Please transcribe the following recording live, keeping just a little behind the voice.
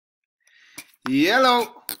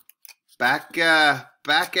Yellow, back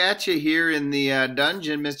at you here in the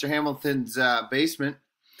dungeon, Mr. Hamilton's basement,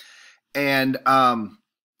 and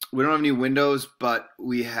we don't have any windows, but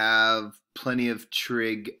we have plenty of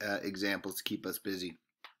trig examples to keep us busy.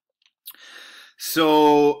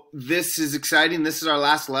 So this is exciting. This is our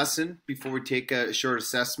last lesson before we take a short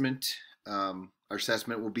assessment. Our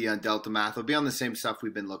assessment will be on Delta Math. It'll be on the same stuff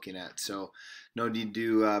we've been looking at, so no need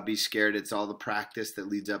to be scared. It's all the practice that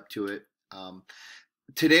leads up to it.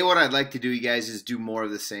 Today what I'd like to do, you guys, is do more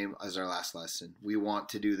of the same as our last lesson. We want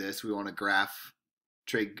to do this. We want to graph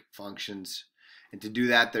trig functions. And to do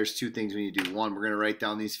that, there's two things we need to do. One, we're going to write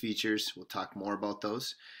down these features. We'll talk more about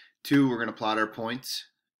those. Two, we're going to plot our points.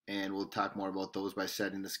 And we'll talk more about those by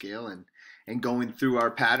setting the scale and going through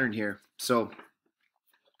our pattern here. So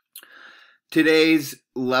today's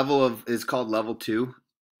level is called level 2.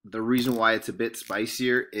 The reason why it's a bit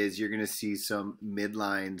spicier is you're going to see some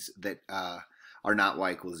midlines that are not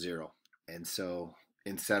y equals 0. And so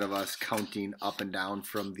instead of us counting up and down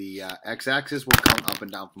from the x-axis, we'll count up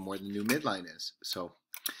and down from where the new midline is. So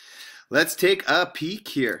let's take a peek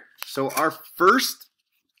here. So our first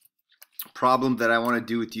problem that I want to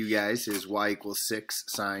do with you guys is y equals 6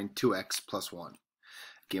 sine 2x plus 1.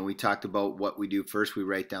 Again, we talked about what we do first. We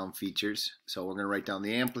write down features. So we're going to write down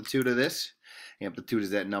the amplitude of this. Amplitude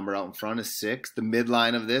is that number out in front is 6. The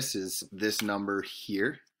midline of this is this number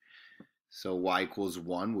here. So y equals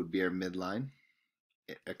 1 would be our midline.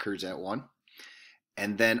 It occurs at 1.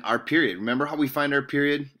 And then our period. Remember how we find our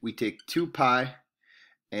period? We take 2 pi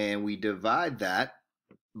and we divide that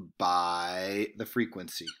by the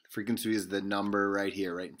frequency. The frequency is the number right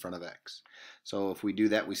here, right in front of x. So if we do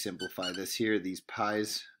that, we simplify this here. These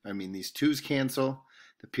 2's cancel.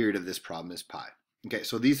 The period of this problem is pi. Okay,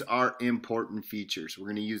 so these are important features. We're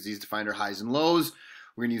going to use these to find our highs and lows.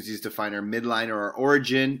 We're going to use these to find our midline or our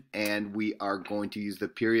origin, and we are going to use the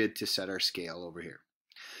period to set our scale over here.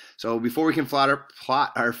 So before we can plot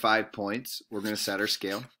our 5 points, we're going to set our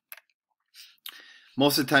scale.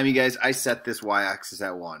 Most of the time, you guys, I set this y-axis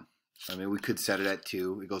at 1. I mean, we could set it at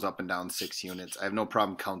 2. It goes up and down 6 units. I have no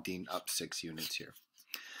problem counting up 6 units here.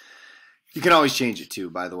 You can always change it too,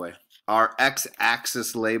 by the way. Our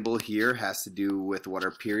x-axis label here has to do with what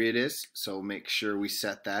our period is. So make sure we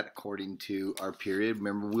set that according to our period.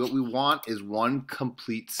 Remember, what we want is one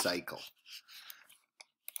complete cycle.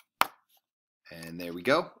 And there we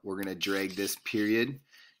go. We're going to drag this period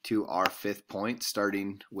to our 5th point,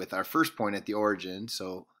 starting with our first point at the origin.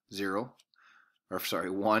 So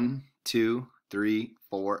 1, 2, 3,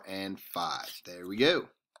 4, and 5. There we go.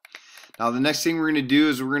 Now the next thing we're going to do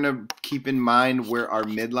is we're going to keep in mind where our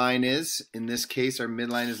midline is. In this case, our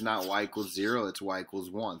midline is not y equals 0, it's y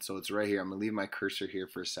equals 1. So it's right here. I'm going to leave my cursor here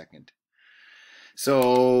for a second.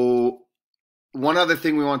 So one other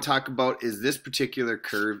thing we want to talk about is this particular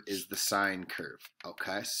curve is the sine curve.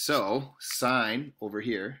 Okay, so sine over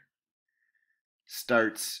here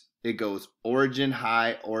it goes origin,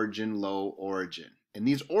 high, origin, low, origin. And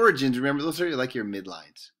these origins, remember, those are like your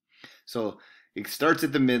midlines. So it starts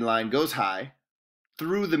at the midline, goes high,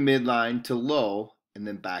 through the midline to low, and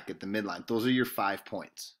then back at the midline. Those are your 5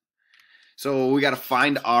 points. So we got to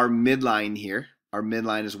find our midline here. Our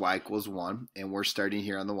midline is y equals 1, and we're starting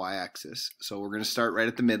here on the y-axis. So we're going to start right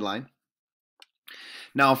at the midline.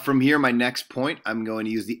 Now from here, my next point, I'm going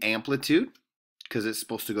to use the amplitude because it's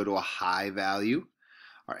supposed to go to a high value.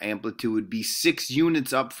 Our amplitude would be 6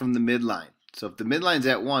 units up from the midline. So if the midline's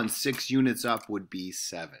at 1, 6 units up would be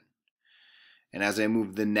 7. And as I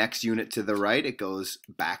move the next unit to the right, it goes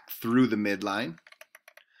back through the midline.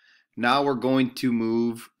 Now we're going to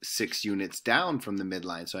move 6 units down from the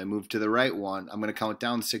midline. So I move to the right one. I'm going to count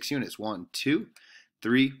down 6 units. 1, 2,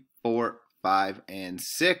 3, 4, 5, and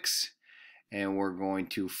 6. And we're going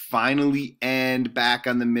to finally end back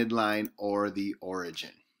on the midline or the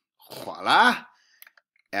origin. Voila!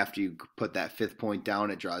 After you put that 5th point down,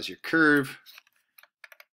 it draws your curve.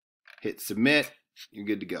 Hit submit. You're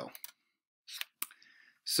good to go.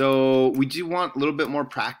 So we do want a little bit more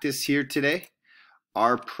practice here today.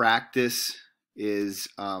 Our practice is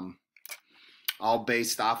all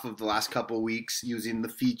based off of the last couple of weeks, using the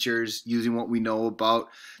features, using what we know about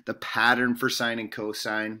the pattern for sine and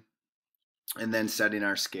cosine, and then setting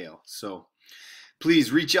our scale. So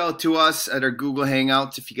please reach out to us at our Google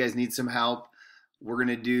Hangouts if you guys need some help. We're going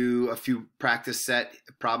to do a few practice set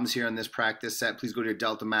problems here on this practice set. Please go to your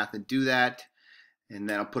Delta Math and do that, and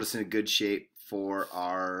that'll put us in a good shape for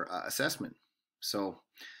our assessment. So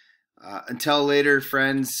until later,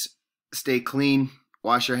 friends, stay clean,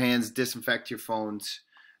 wash your hands, disinfect your phones,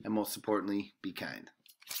 and most importantly, be kind.